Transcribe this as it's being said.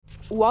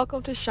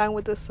Welcome to Shine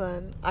with the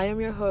Sun. I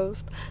am your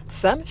host,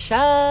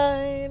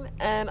 Sunshine.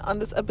 And on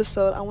this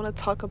episode, I want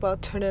to talk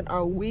about turning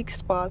our weak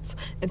spots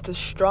into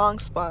strong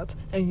spots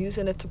and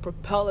using it to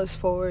propel us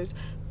forward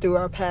through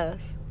our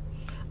path.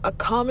 A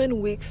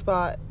common weak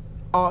spot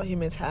all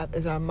humans have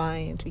is our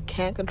minds. We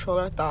can't control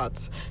our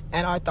thoughts,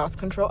 and our thoughts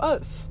control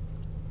us.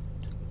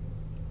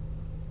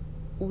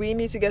 We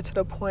need to get to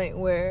the point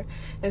where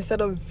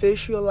instead of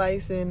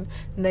visualizing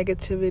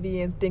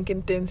negativity and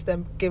thinking things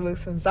that give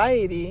us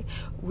anxiety,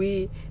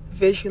 we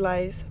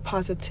visualize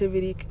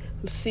positivity,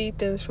 see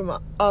things from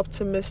an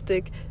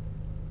optimistic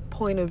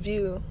point of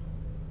view,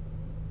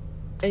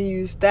 and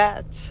use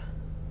that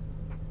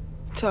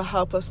to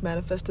help us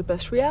manifest the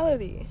best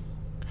reality.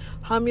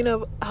 How many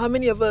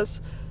of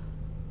us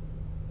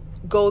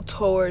go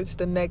towards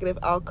the negative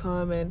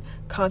outcome and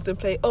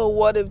contemplate, oh,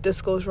 what if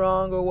this goes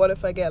wrong, or what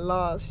if I get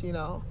lost,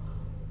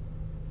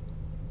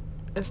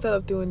 Instead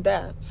of doing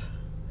that,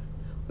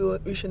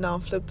 we should now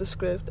flip the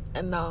script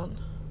and now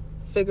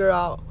figure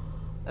out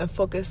and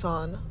focus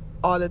on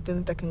all the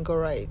things that can go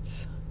right.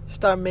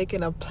 Start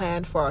making a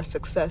plan for our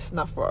success,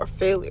 not for our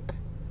failure.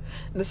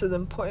 And this is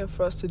important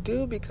for us to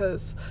do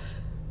because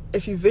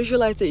if you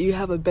visualize it, you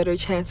have a better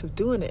chance of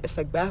doing it. It's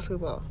like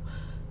basketball.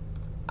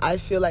 I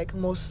feel like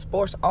all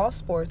sports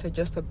are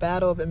just a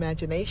battle of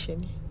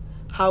imagination.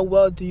 How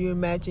well do you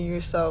imagine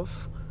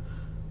yourself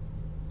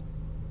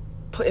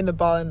putting the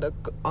ball in the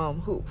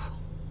hoop?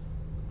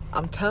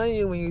 I'm telling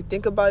you, when you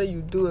think about it,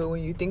 you do it.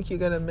 When you think you're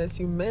going to miss,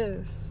 you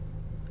miss.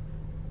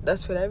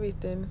 That's with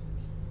everything.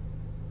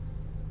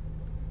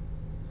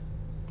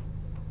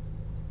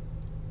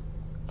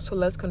 So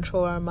let's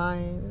control our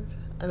minds.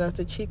 And that's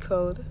the cheat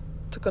code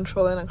to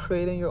controlling and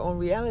creating your own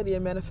reality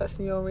and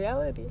manifesting your own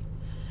reality.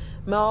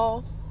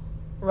 Mel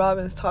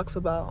Robbins talks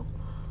about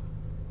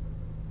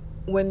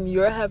when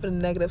you're having a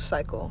negative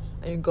cycle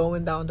and you're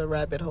going down the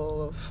rabbit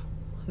hole of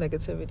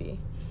negativity,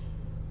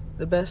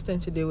 the best thing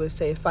to do is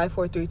say 5,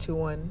 4, 3, 2,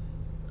 1,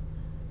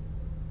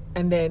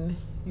 and then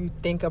you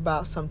think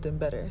about something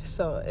better.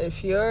 So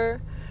if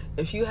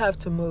you have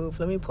to move,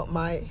 let me put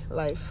my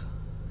life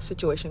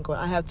situation going.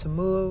 I have to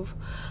move.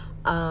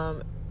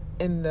 I'm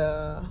in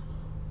a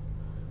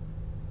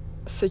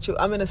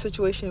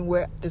situation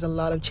where there's a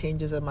lot of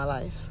changes in my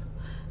life.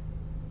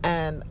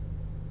 And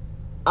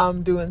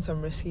I'm doing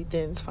some risky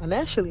things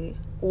financially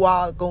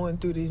while going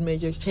through these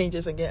major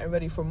changes and getting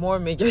ready for more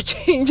major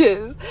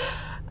changes.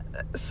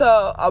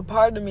 So a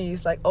part of me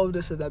is like, oh,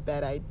 this is a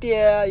bad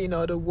idea.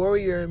 The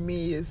warrior in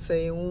me is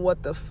saying,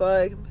 what the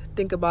fuck?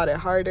 Think about it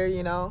harder,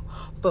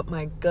 But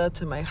my gut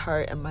and my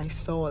heart and my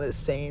soul is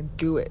saying,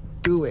 do it,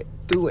 do it,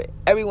 do it.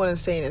 Everyone is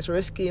saying it's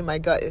risky. And my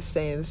gut is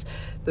saying it's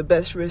the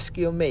best risk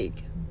you'll make.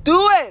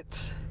 Do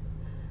it!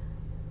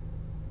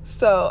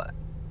 So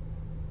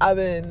I've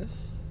been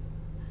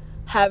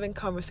having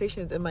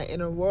conversations in my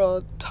inner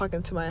world,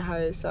 talking to my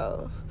higher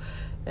self,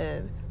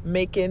 and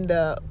making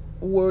the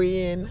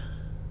worrying,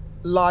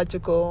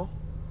 logical,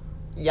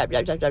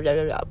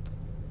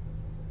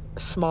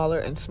 smaller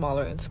and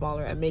smaller and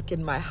smaller, and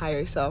making my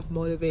higher self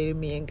motivating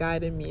me and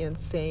guiding me and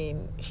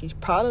saying she's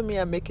proud of me.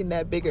 I'm making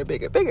that bigger,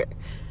 bigger, bigger.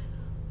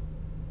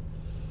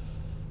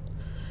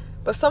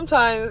 But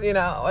sometimes, when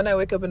I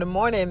wake up in the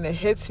morning, it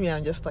hits me.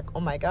 I'm just like, oh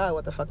my God,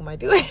 what the fuck am I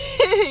doing?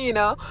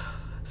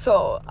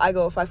 So I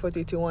go 5, 4,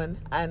 3, 2, 1,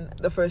 and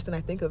the first thing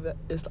I think of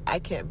is I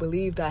can't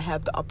believe that I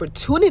have the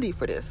opportunity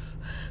for this.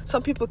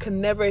 Some people can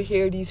never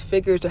hear these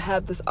figures or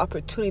have this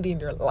opportunity in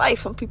their life.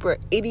 Some people are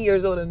 80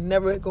 years old and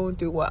never going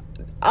through what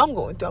I'm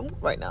going through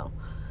right now.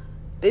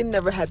 They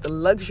never had the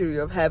luxury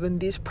of having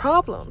these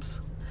problems,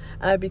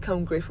 and I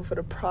become grateful for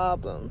the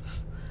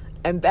problems,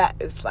 and that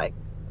is like,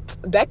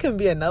 that can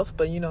be enough.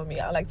 But you know me,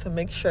 I like to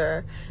make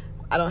sure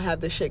I don't have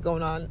this shit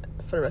going on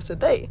for the rest of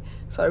the day,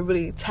 so I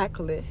really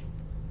tackle it.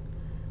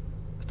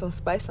 Some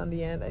spice on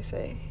the end, I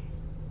say.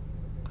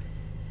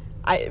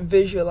 I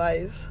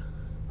visualize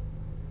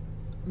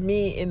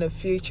me in the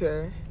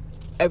future,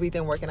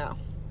 everything working out.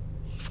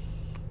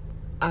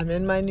 I'm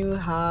in my new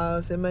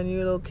house, in my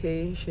new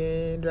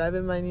location,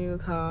 driving my new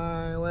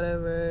car,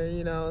 whatever,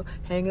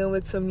 hanging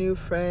with some new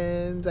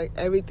friends. Like,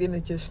 everything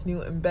is just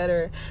new and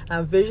better. And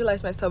I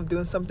visualize myself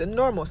doing something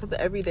normal, something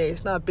every day.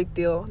 It's not a big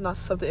deal, not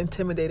something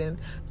intimidating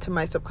to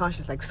my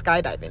subconscious, like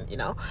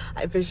skydiving,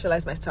 I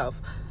visualize myself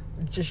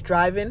just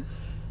driving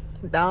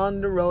down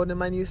the road in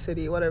my new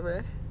city,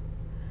 whatever,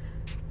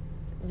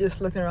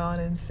 just looking around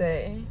and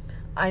saying,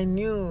 I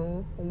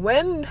knew,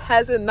 when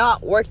has it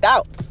not worked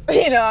out?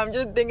 I'm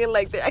just thinking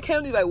like that. I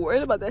can't believe I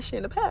worried about that shit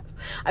in the past.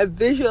 I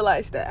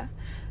visualized that,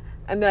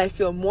 and then I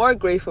feel more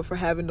grateful for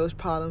having those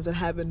problems and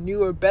having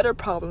newer, better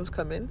problems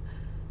come in.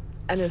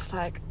 And it's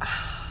like,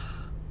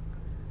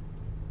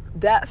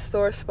 that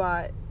sore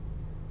spot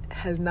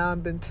has now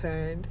been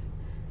turned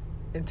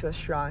into a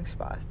strong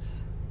spot,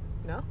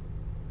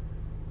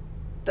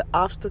 The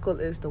obstacle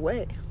is the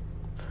way.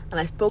 And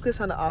I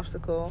focus on the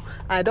obstacle.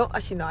 I don't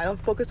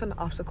focus on the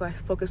obstacle. I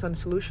focus on the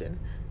solution.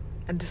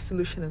 And the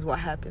solution is what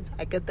happens.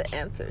 I get the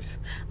answers.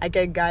 I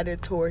get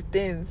guided toward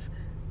things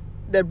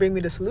that bring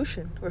me the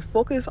solution. Where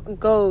focus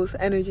goes,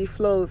 energy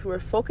flows. Where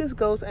focus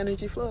goes,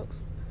 energy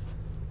flows.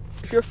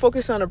 If you're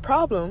focused on a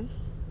problem,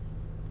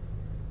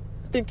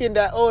 thinking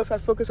that, if I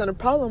focus on a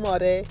problem all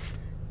day,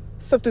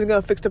 something's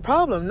going to fix the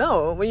problem.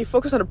 No, when you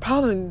focus on the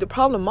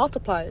problem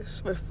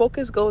multiplies. Where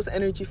focus goes,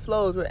 energy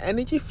flows. Where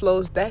energy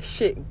flows, that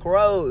shit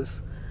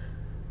grows.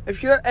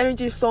 If your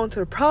energy is flowing to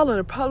the problem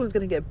is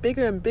going to get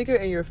bigger and bigger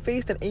in your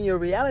face, and in your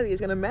reality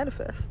it's going to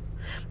manifest.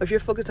 But if you're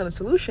focused on a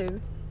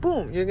solution,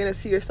 boom, you're going to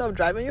see yourself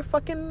driving your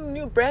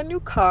fucking brand new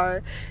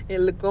car,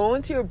 and go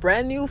into your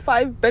brand new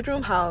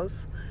 5-bedroom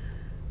house,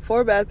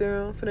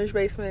 4-bathroom, finished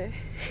basement,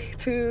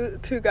 two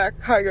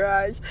car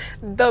garage,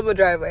 double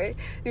driveway.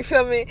 You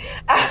feel me?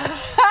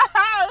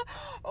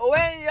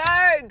 When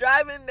you're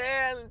driving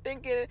there and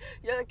thinking,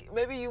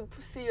 maybe you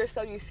see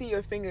yourself, you see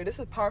your finger. This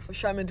is powerful.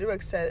 Shaman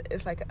Durek said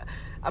it's like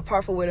a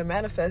powerful way to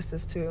manifest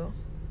is to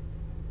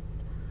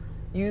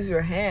use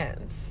your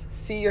hands.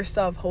 See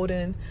yourself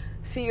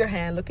see your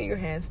hand, look at your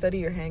hand, study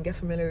your hand, get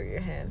familiar with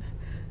your hand.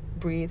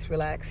 Breathe,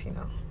 relax,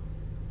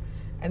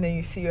 And then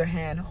you see your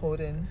hand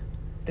holding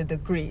the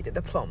degree, the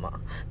diploma,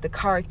 the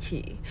car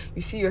key.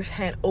 You see your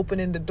hand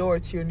opening the door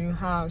to your new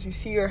house. You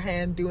see your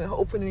hand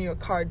opening your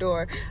car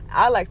door.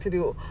 It's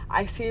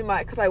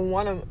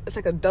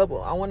like a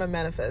double. I want to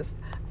manifest,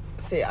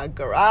 say, a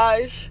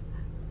garage,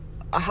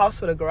 a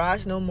house with a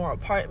garage, no more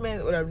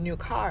apartment, with a new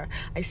car.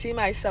 I see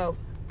myself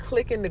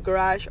clicking the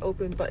garage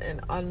open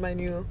button on my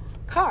new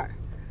car.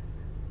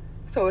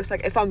 So it's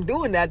like, if I'm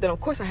doing that, then of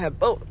course I have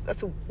both.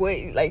 That's a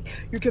way,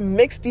 you can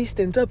mix these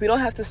things up. You don't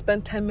have to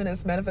spend 10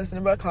 minutes manifesting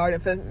about a car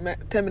and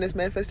 10 minutes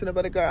manifesting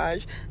about a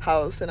garage,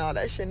 house, and all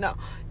that shit. No,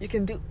 you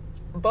can do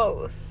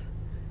both.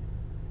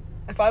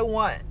 If I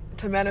want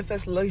to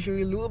manifest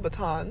luxury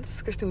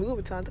Christian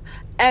Louboutins,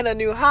 and a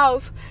new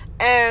house,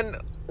 and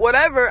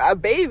whatever, a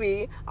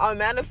baby, I'll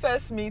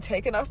manifest me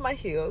taking off my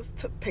heels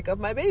to pick up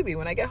my baby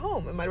when I get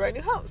home in my brand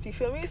new house. You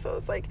feel me? So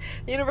it's like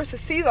the universe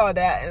sees all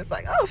that, and it's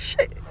like, oh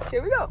shit,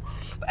 here we go.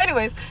 But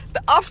anyways,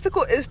 the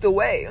obstacle is the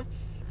way.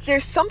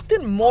 There's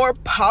something more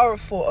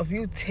powerful of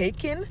you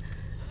taking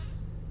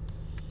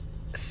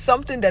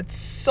something that's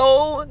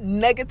so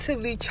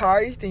negatively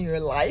charged in your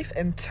life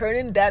and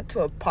turning that to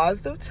a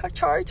positive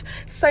charge.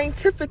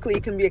 Scientifically,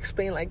 it can be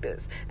explained like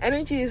this: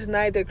 energy is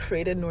neither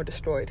created nor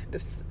destroyed.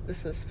 This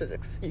is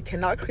physics. You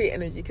cannot create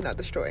energy, you cannot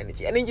destroy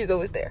energy. Energy is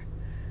always there,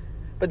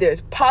 but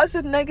there's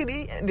positive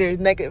negative and there's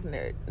negative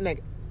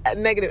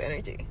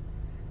energy.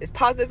 There's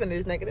positive and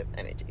there's negative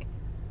energy.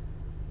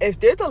 If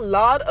there's a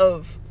lot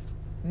of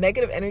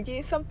negative energy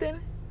in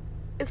something,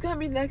 it's going to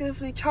be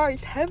negatively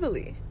charged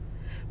heavily.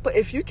 But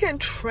if you can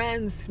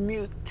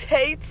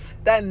transmutate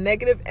that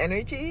negative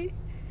energy,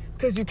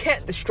 because you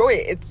can't destroy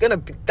it,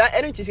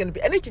 energy's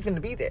gonna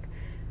be there.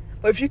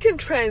 But if you can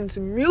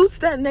transmute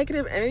that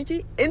negative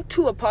energy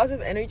into a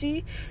positive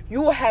energy,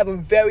 you will have a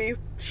very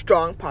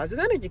strong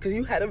positive energy, because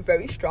you had a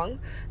very strong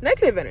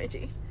negative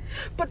energy.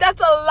 But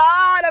that's a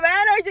lot of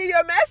energy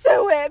you're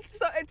messing with.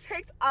 So it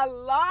takes a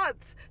lot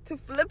to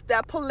flip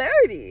that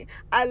polarity.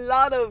 A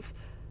lot of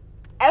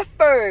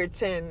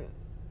effort and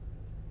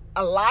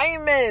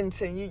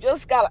alignment, and you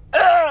just gotta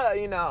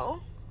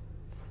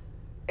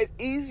it's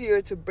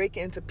easier to break it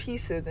into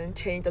pieces and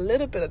change a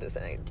little bit of this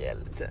energy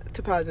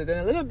to positive,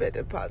 and a little bit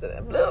to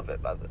positive, a little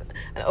bit positive,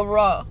 and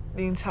overall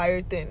the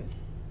entire thing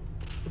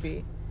will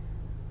be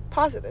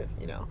positive.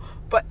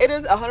 But it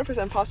is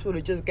 100% possible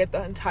to just get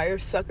the entire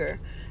sucker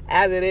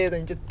as it is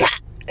and just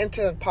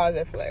into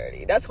positive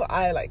polarity. That's what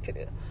I like to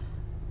do.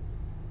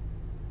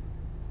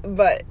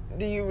 But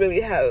do you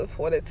really have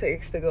what it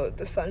takes to go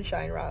the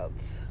sunshine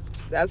routes?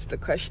 That's the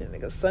question,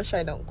 because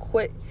sunshine don't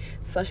quit,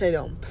 sunshine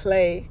don't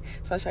play,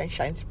 sunshine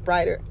shines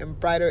brighter and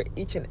brighter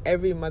each and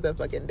every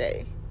motherfucking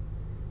day.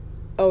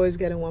 Always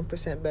getting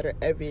 1% better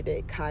every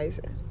day,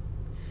 Kaizen.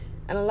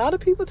 And a lot of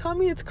people tell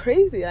me it's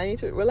crazy, I need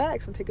to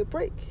relax and take a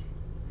break.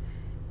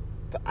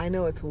 But I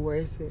know it's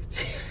worth it.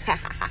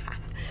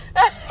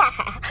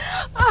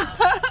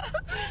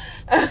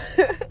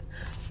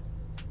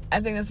 I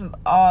think this is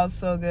all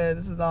so good.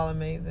 This is all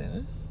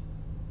amazing.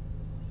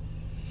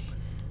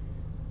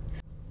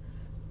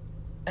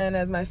 And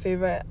as my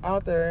favorite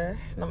author,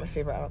 not my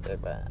favorite author,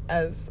 but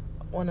as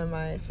one of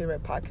my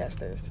favorite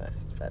podcasters,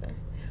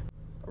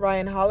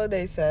 Ryan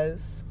Holiday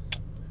says,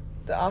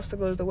 the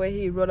obstacle is the way.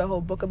 He wrote a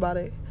whole book about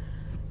it.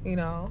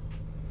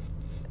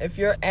 If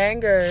your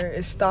anger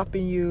is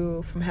stopping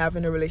you from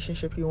having the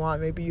relationship you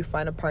want, maybe you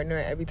find a partner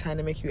and every time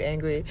they make you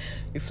angry,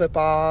 you flip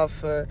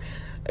off. Or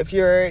if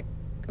your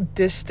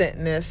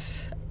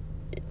distantness,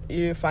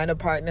 you find a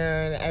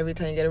partner and every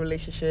time you get a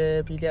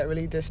relationship, you get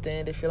really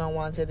distant, they feel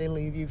unwanted, they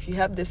leave you. If you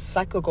have this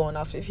cycle going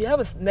off, if you have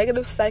a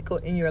negative cycle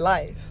in your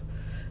life,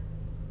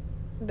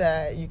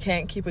 that you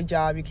can't keep a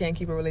job, you can't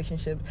keep a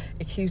relationship,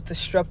 it keeps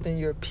disrupting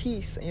your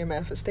peace and your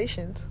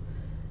manifestations,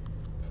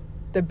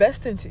 the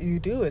best thing you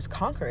do is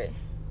conquer it.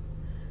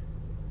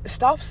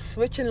 Stop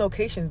switching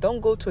locations. Don't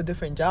go to a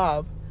different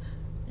job.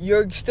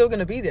 You're still going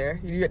to be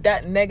there.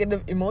 That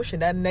negative emotion,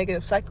 that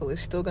negative cycle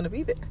is still going to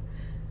be there.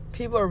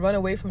 People run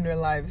away from their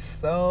lives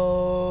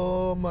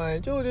so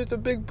much. Oh, there's a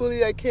big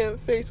bully I can't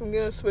face. I'm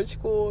going to switch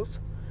schools.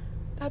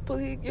 That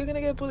bully, you're going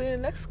to get bullied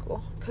in the next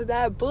school. Because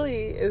that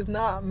bully is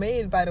not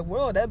made by the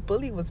world. That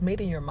bully was made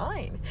in your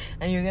mind.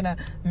 And you're going to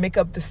make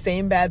up the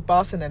same bad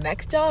boss in the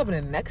next job,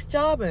 and the next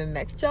job, and the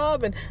next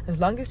job. And as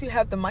long as you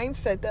have the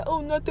mindset that,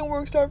 oh, nothing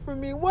works out for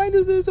me. Why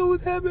does this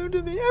always happen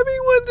to me?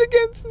 Everyone's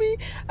against me.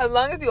 As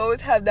long as you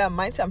always have that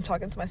mindset, I'm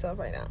talking to myself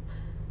right now,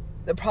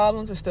 the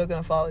problems are still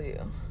going to follow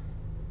you.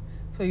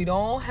 So you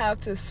don't have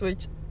to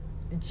switch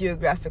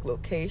geographic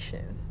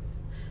location.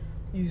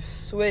 You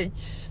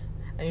switch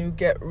and you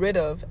get rid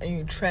of and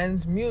you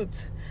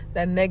transmute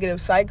that negative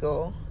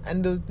cycle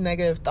and those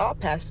negative thought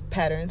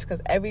patterns,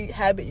 because every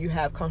habit you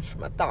have comes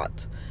from a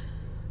thought.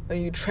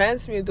 When you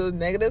transmute those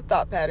negative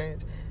thought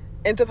patterns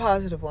into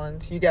positive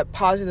ones, you get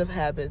positive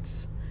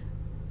habits,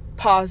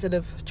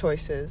 positive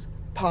choices,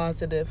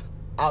 positive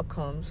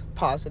outcomes,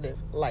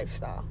 positive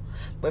lifestyle.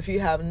 But if you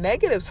have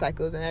negative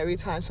cycles and every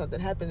time something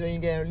happens, when you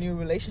get a new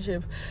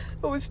relationship,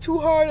 oh, it's too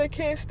hard, I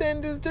can't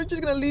stand this, they're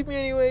just going to leave me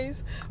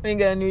anyways. When you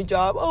get a new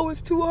job, oh,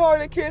 it's too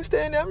hard, I can't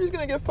stand it, I'm just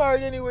going to get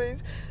fired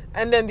anyways.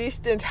 And then these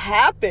things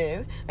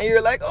happen and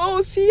you're like,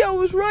 oh, see, I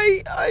was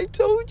right, I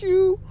told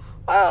you,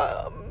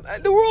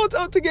 the world's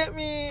out to get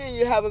me. And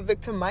you have a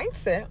victim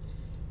mindset.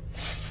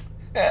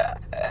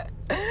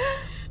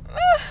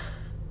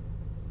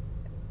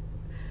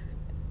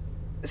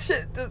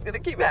 Shit just gonna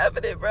keep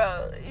happening,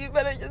 bro. You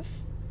better just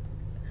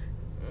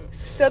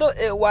settle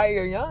it while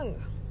you're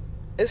young.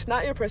 It's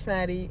not your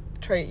personality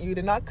trait. You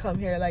did not come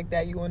here like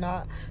that. You will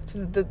not.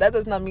 So that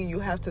does not mean you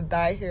have to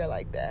die here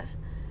like that.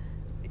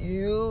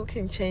 You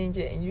can change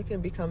it and you can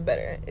become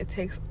better. It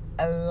takes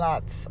a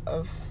lot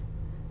of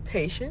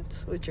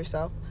patience with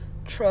yourself,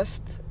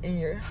 trust in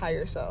your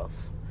higher self,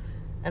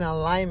 and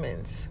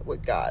alignment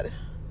with God.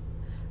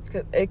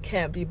 Because it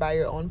can't be by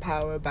your own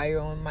power, by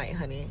your own might,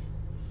 honey.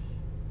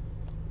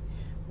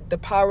 The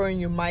power in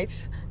your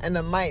might and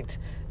the might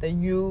that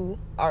you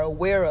are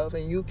aware of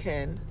and you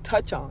can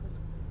touch on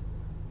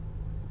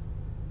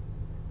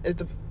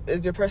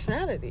is your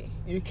personality.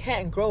 You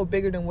can't grow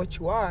bigger than what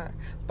you are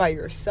by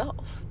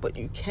yourself, but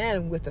you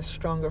can with a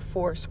stronger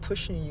force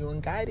pushing you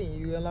and guiding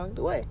you along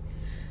the way.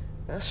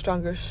 That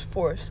stronger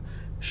force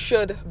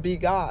should be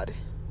God.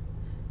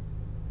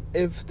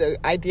 If the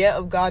idea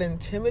of God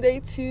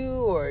intimidates you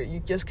or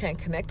you just can't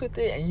connect with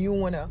it and you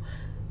want to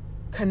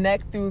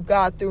connect through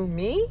God through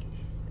me,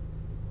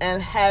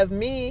 and have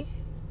me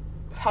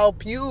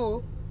help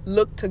you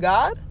look to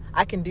God,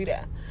 I can do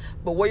that.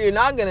 But what you're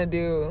not going to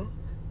do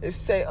is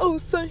say, oh,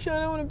 sunshine,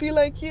 I want to be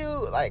like you.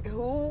 Like,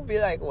 who? Be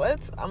like,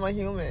 what? I'm a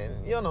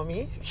human. You don't know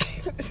me.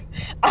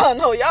 I don't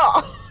know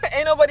y'all.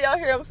 Ain't nobody out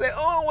here I'm saying,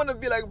 oh, I want to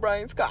be like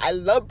Brian Scott. I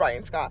love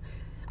Brian Scott.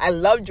 I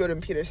love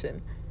Jordan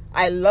Peterson.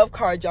 I love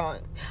Carl Jung.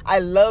 I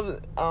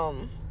love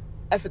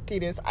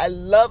Epictetus. I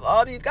love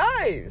all these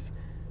guys.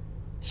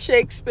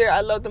 Shakespeare,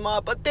 I love them all,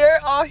 but they're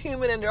all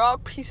human and they're all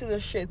pieces of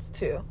shits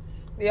too.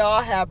 They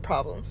all have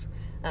problems,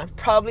 and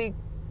I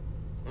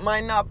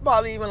might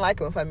not even like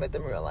them if I met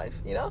them in real life,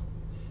 you know?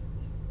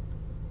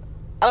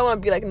 I don't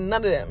want to be like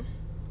none of them.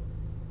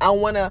 I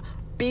want to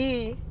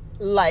be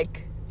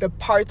like the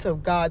parts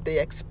of God they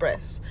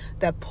express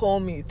that pull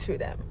me to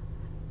them.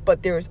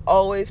 But there is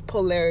always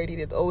polarity,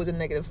 there's always a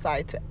negative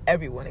side to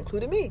everyone,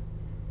 including me,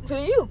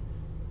 including you.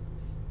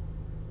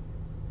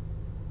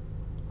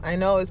 I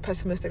know it's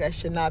pessimistic. I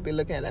should not be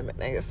looking at that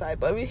negative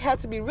side. But we have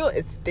to be real.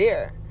 It's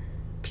there.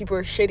 People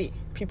are shitty.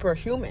 People are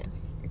human.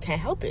 You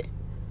can't help it.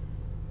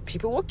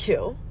 People will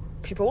kill.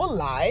 People will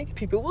lie.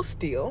 People will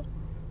steal.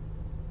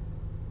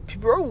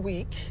 People are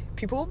weak.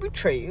 People will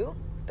betray you.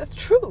 That's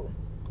true.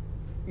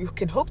 You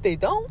can hope they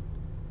don't.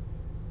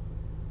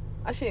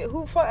 I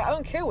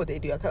don't care what they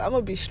do. Because I'm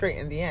going to be straight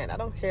in the end. I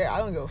don't care. I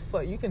don't give a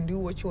fuck. You can do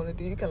what you want to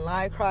do. You can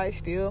lie, cry,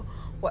 steal,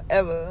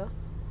 whatever.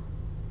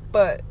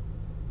 But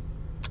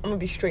I'm gonna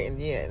be straight in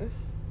the end.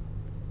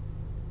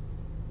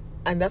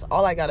 And that's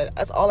all I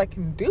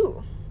can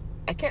do.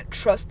 I can't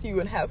trust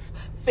you and have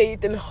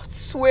faith and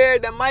swear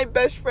that my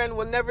best friend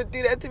will never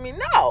do that to me.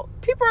 No,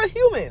 people are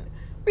human.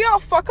 We all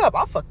fuck up.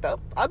 I fucked up.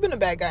 I've been a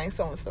bad guy in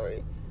someone's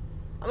story.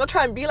 I'm not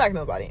trying to be like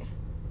nobody.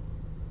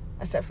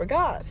 Except for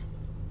God.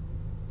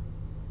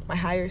 My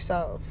higher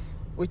self,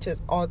 which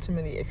is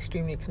ultimately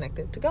extremely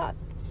connected to God.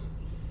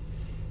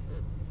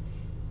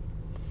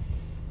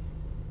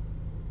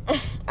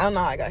 I don't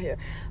know how I got here,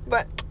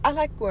 but I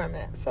like where I'm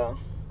at. So,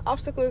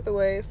 obstacle is the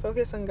way.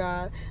 Focus on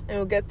God, and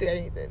we'll get through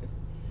anything.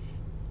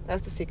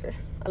 That's the secret.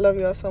 I love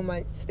you all so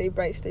much. Stay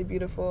bright, stay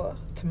beautiful.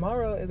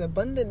 Tomorrow is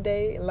Abundant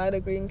Day. Light a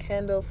green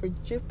candle for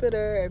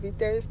Jupiter every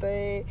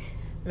Thursday.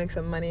 Make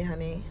some money,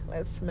 honey.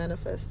 Let's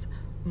manifest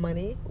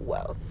money,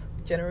 wealth,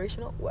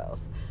 generational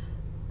wealth,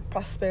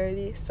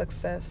 prosperity,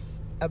 success,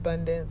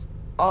 abundance,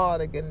 all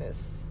the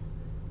goodness.